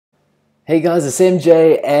Hey guys, it's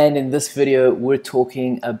MJ, and in this video we're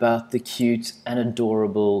talking about the cute and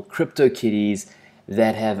adorable Cryptokitties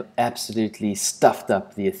that have absolutely stuffed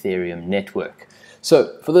up the Ethereum network.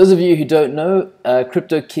 So for those of you who don't know,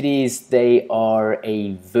 Cryptokitties, they are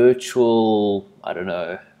a virtual, I don't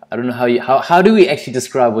know how do we actually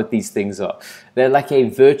describe what these things are? They're like a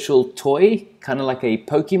virtual toy, kind of like a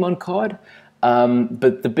Pokemon card,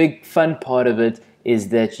 but the big fun part of it is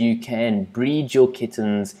that you can breed your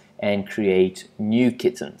kittens and create new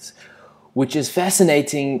kittens, which is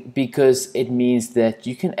fascinating because it means that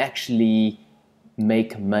you can actually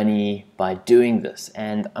make money by doing this.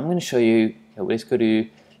 And I'm going to show you. Let's go to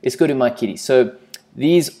my kitties. So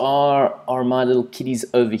these are my little kitties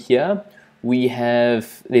over here.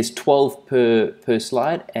 There's 12 per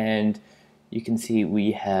slide, and you can see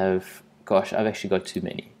we have. Gosh, I've actually got too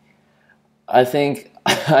many. I think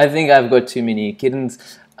I've got too many kittens.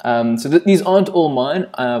 So these aren't all mine.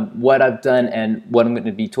 What I've done and what I'm going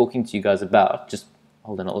to be talking to you guys about. Just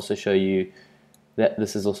hold on. I'll also show you that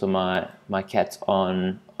this is also my cats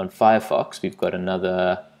on Firefox. We've got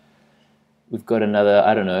another. I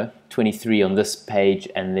don't know, 23 on this page,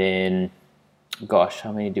 and then, gosh,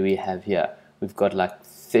 how many do we have here? We've got like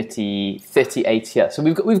 38 here. So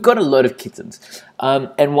we've got a lot of kittens.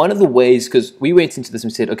 And one of the ways, because we went into this and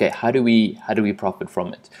we said, okay, how do we profit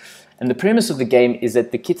from it? And the premise of the game is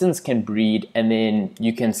that the kittens can breed, and then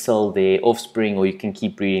you can sell their offspring, or you can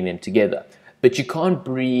keep breeding them together. But you can't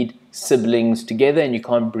breed siblings together, and you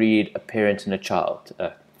can't breed a parent and a child,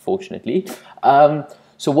 fortunately.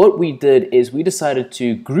 So what we did is we decided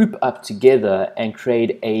to group up together and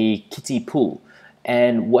create a kitty pool.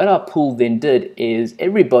 And what our pool then did is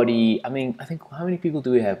everybody, I think, how many people do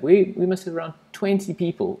we have? We must have around 20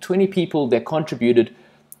 people that contributed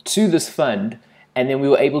to this fund. And then we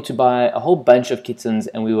were able to buy a whole bunch of kittens,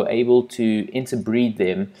 and we were able to interbreed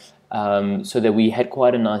them so that we had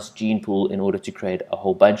quite a nice gene pool in order to create a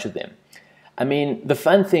whole bunch of them. I mean, the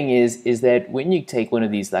fun thing is that when you take one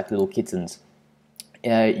of these like little kittens,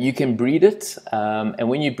 you can breed it, and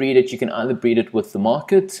when you breed it, you can either breed it with the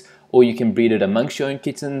market, or you can breed it amongst your own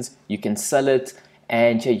kittens. You can sell it,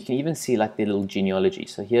 and yeah, you can even see like their little genealogy.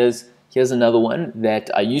 So here's another one that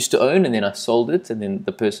I used to own, and then I sold it, and then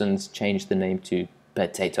the person's changed the name to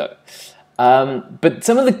Potato. But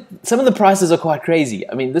some of the prices are quite crazy.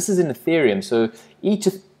 I mean, this is in Ethereum, so each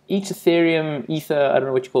Ethereum, Ether, I don't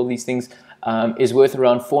know what you call these things, is worth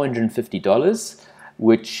around $450,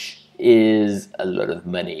 which is a lot of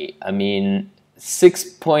money. I mean,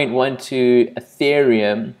 6.12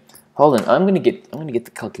 Ethereum. Hold on, I'm gonna get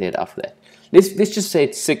the calculator after that. Let's just say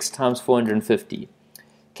it's 6 times 450.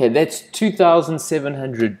 Okay, that's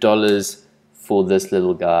 $2,700 for this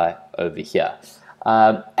little guy over here.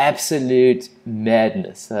 Absolute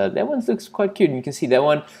madness. That one looks quite cute, and you can see that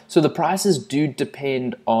one. So the prices do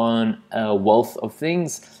depend on a wealth of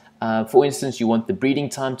things. For instance, you want the breeding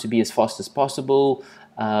time to be as fast as possible.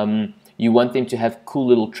 You want them to have cool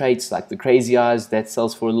little traits like the crazy eyes. That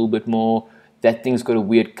sells for a little bit more. That thing's got a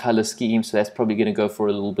weird color scheme, so that's probably going to go for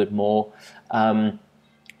a little bit more.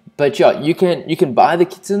 But yeah, you can buy the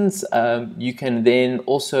kittens. You can then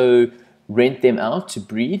also rent them out to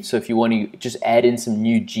breed. So if you want to just add in some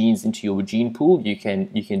new genes into your gene pool, you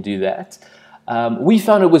can do that. We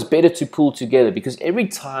found it was better to pool together, because every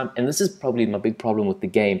time, and this is probably my big problem with the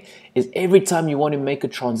game, is every time you want to make a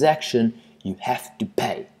transaction, you have to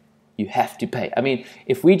pay. You have to pay. I mean,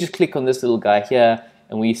 if we just click on this little guy here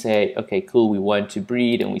and we say, okay, cool, we want to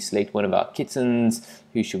breed, and we select one of our kittens,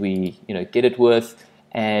 who should we, get it with,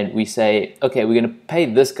 and we say, okay, we're going to pay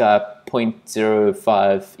this guy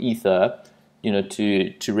 0.05 Ether,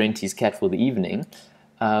 to rent his cat for the evening.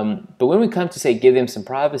 But when we come to say give them some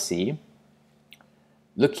privacy,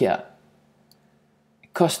 look here,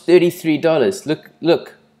 it costs $33.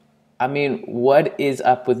 Look. I mean, what is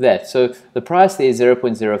up with that? So the price there is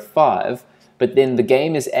 0.05, but then the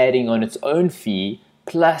game is adding on its own fee,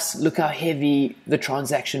 plus look how heavy the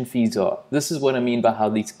transaction fees are. This is what I mean by how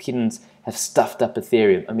these kittens have stuffed up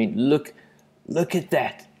Ethereum. I mean, look at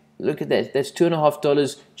that. Look at that. That's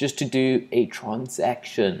 $2.50 just to do a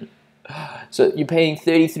transaction. So you're paying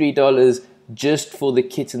 $33 just for the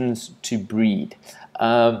kittens to breed,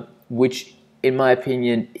 which in my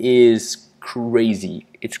opinion is crazy.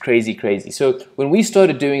 It's crazy. So when we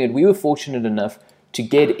started doing it, we were fortunate enough to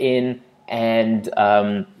get in, and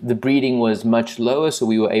the breeding was much lower, so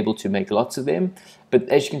we were able to make lots of them. But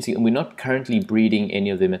as you can see, we're not currently breeding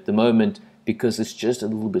any of them at the moment because it's just a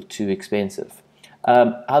little bit too expensive.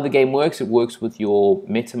 How the game works, it works with your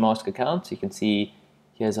MetaMask account. So you can see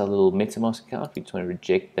here's our little MetaMask account. We just want to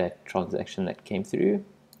reject that transaction that came through.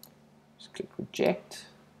 Just click reject.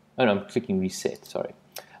 Oh no, I'm clicking reset, sorry.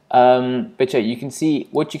 But yeah, you can see,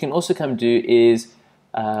 what you can also come do is,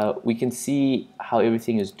 we can see how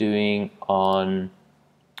everything is doing on,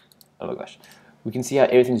 oh my gosh, we can see how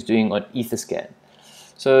everything's doing on Etherscan.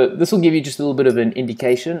 So this will give you just a little bit of an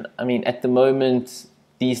indication. I mean, at the moment,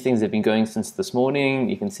 these things have been going since this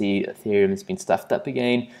morning. You can see Ethereum has been stuffed up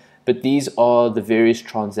again, but these are the various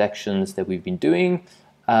transactions that we've been doing.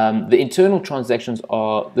 The internal transactions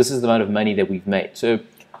are, this is the amount of money that we've made. So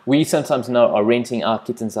we sometimes now are renting our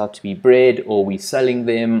kittens out to be bred, or we're selling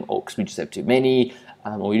them, or because we just have too many,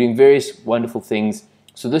 or we're doing various wonderful things.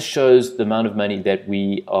 So this shows the amount of money that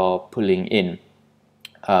we are pulling in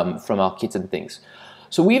from our kitten things.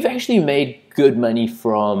 So we've actually made good money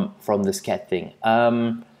from this cat thing.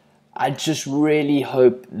 I just really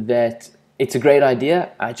hope that it's a great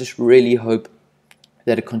idea. I just really hope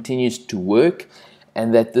that it continues to work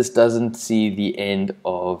and that this doesn't see the end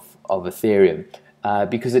of Ethereum,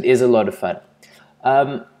 because it is a lot of fun.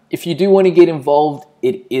 If you do want to get involved,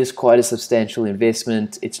 it is quite a substantial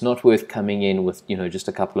investment. It's not worth coming in with, you know, just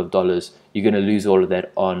a couple of dollars. You're going to lose all of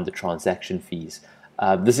that on the transaction fees.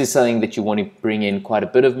 This is something that you want to bring in quite a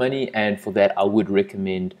bit of money, and for that I would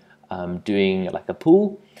recommend doing like a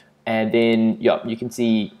pool, and then yeah, you can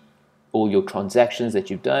see all your transactions that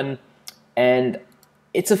you've done, and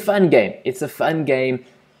it's a fun game. It's a fun game.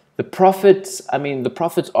 The profits, I mean, the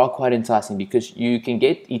profits are quite enticing because you can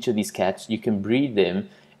get each of these cats, you can breed them,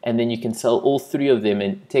 and then you can sell all 3 of them,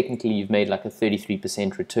 and technically you've made like a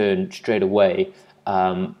 33% return straight away,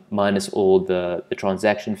 minus all the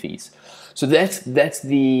transaction fees. So that's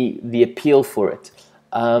the appeal for it.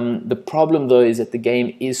 The problem though is that the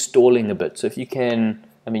game is stalling a bit. So if you can,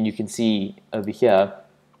 I mean, you can see over here,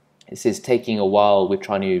 it says taking a while, we're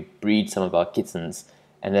trying to breed some of our kittens,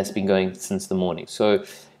 and that's been going since the morning. So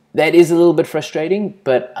that is a little bit frustrating,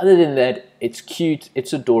 but other than that, it's cute,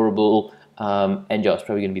 it's adorable, and yeah, it's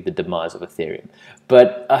probably going to be the demise of Ethereum.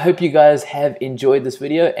 But I hope you guys have enjoyed this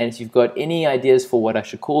video, and if you've got any ideas for what I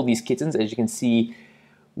should call these kittens, as you can see,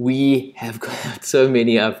 we have got so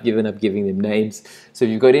many, I've given up giving them names. So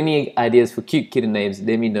if you've got any ideas for cute kitten names,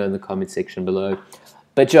 let me know in the comment section below.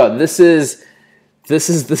 But yeah, this is how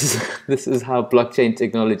blockchain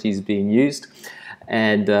technology is being used.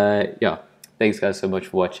 And yeah, thanks guys so much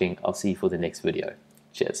for watching. I'll see you for the next video.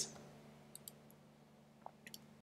 Cheers.